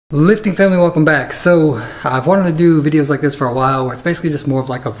Lifting family, welcome back. So I've wanted to do videos like this for a while where it's basically just more of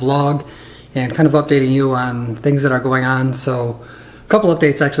like a vlog and kind of updating you on things that are going on. So a couple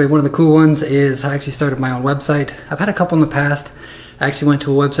updates actually. One of the cool ones is I actually started my own website. I've had a couple in the past. I actually went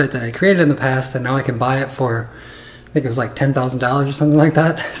to a website that I created in the past and now I can buy it for, I think it was like $10,000 or something like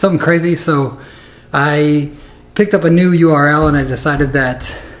that. Something crazy. So I picked up a new URL and I decided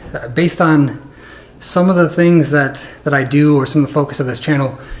that based on some of the things that I do, or some of the focus of this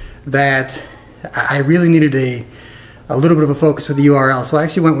channel, that I really needed a little bit of a focus with the URL. So I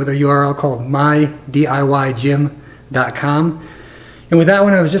actually went with a URL called MyDIYGym.com. And with that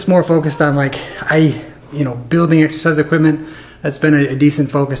one, I was just more focused on like, building exercise equipment. That's been a decent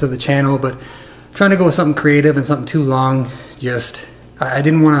focus of the channel, but trying to go with something creative and something too long, I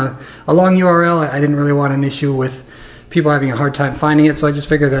didn't want a long URL. I didn't really want an issue with people having a hard time finding it. So I just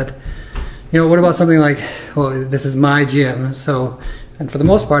figured that, what about something like, well, this is my gym. So, and for the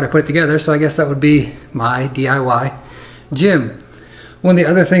most part, I put it together. So I guess that would be my DIY gym. One of the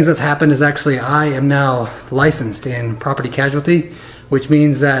other things that's happened is actually I am now licensed in property casualty, which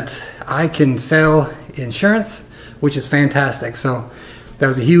means that I can sell insurance, which is fantastic. So that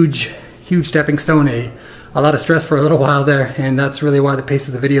was a huge stepping stone, a lot of stress for a little while there. And that's really why the pace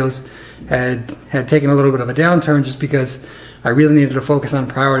of the videos had taken a little bit of a downturn, just because I really needed to focus on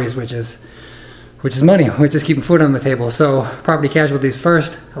priorities, which is money, which is keeping food on the table. So property casualties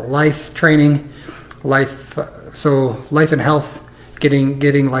first, life training, life and health,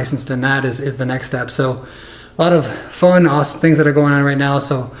 getting licensed in that is the next step. So a lot of fun, awesome things that are going on right now.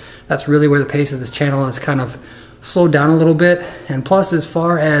 So that's really where the pace of this channel has kind of slowed down a little bit. And plus, as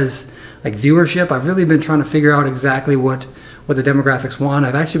far as like viewership, I've really been trying to figure out exactly what the demographics want.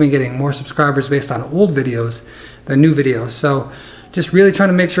 I've actually been getting more subscribers based on old videos than new videos. So just really trying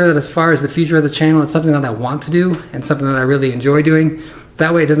to make sure that as far as the future of the channel, it's something that I want to do and something that I really enjoy doing.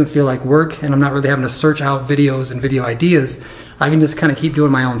 That way it doesn't feel like work and I'm not really having to search out videos and video ideas. I can just kind of keep doing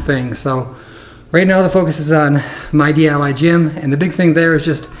my own thing. So right now the focus is on my DIY gym, and the big thing there is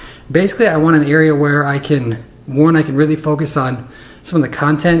just basically I want an area where I can really focus on some of the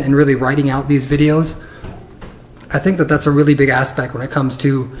content and really writing out these videos. I think that that's a really big aspect when it comes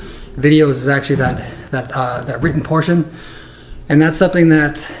to videos, is actually that written portion. And that's something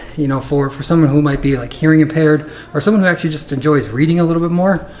that, for someone who might be like hearing impaired, or someone who actually just enjoys reading a little bit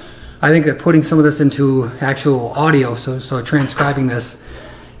more, I think that putting some of this into actual audio, so transcribing this,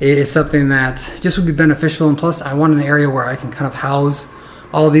 is something that just would be beneficial. And plus, I want an area where I can kind of house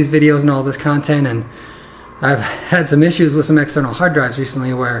all of these videos and all this content. And I've had some issues with some external hard drives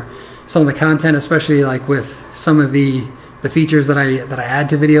recently, where some of the content, especially like with some of the features that I add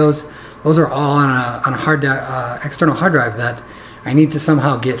to videos, those are all on a external hard drive that I need to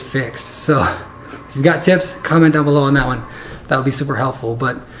somehow get fixed. So if you've got tips, comment down below on that one. That would be super helpful.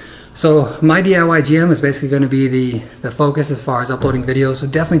 But so my DIY gym is basically going to be the focus as far as uploading videos. So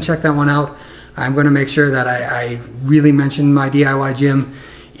definitely check that one out. I'm going to make sure that I really mention my DIY gym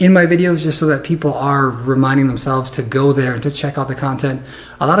in my videos, just so that people are reminding themselves to go there and to check out the content.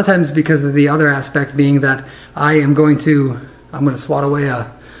 A lot of times because of the other aspect being that I'm going to swat away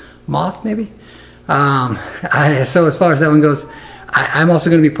a moth maybe. So as far as that one goes, I'm also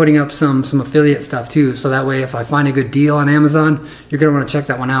going to be putting up some affiliate stuff too. So that way, if I find a good deal on Amazon, you're going to want to check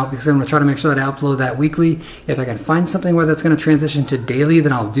that one out, because I'm going to try to make sure that I upload that weekly. If I can find something where that's going to transition to daily,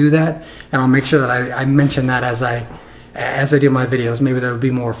 then I'll do that, and I'll make sure that I mention that as I do my videos. Maybe there will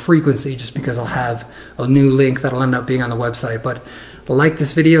be more frequency, just because I'll have a new link that'll end up being on the website. But like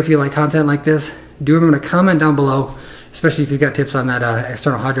this video if you like content like this. Do remember to comment down below, especially if you've got tips on that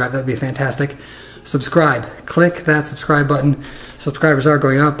external hard drive. That'd be fantastic. Subscribe. Click that subscribe button. Subscribers are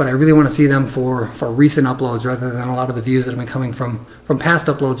going up, but I really want to see them for recent uploads rather than a lot of the views that have been coming from past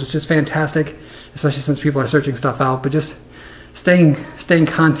uploads, which is fantastic, especially since people are searching stuff out. But just staying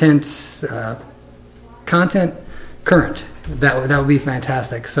content current. That would be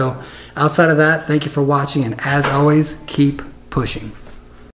fantastic. So outside of that, thank you for watching, and as always, keep pushing.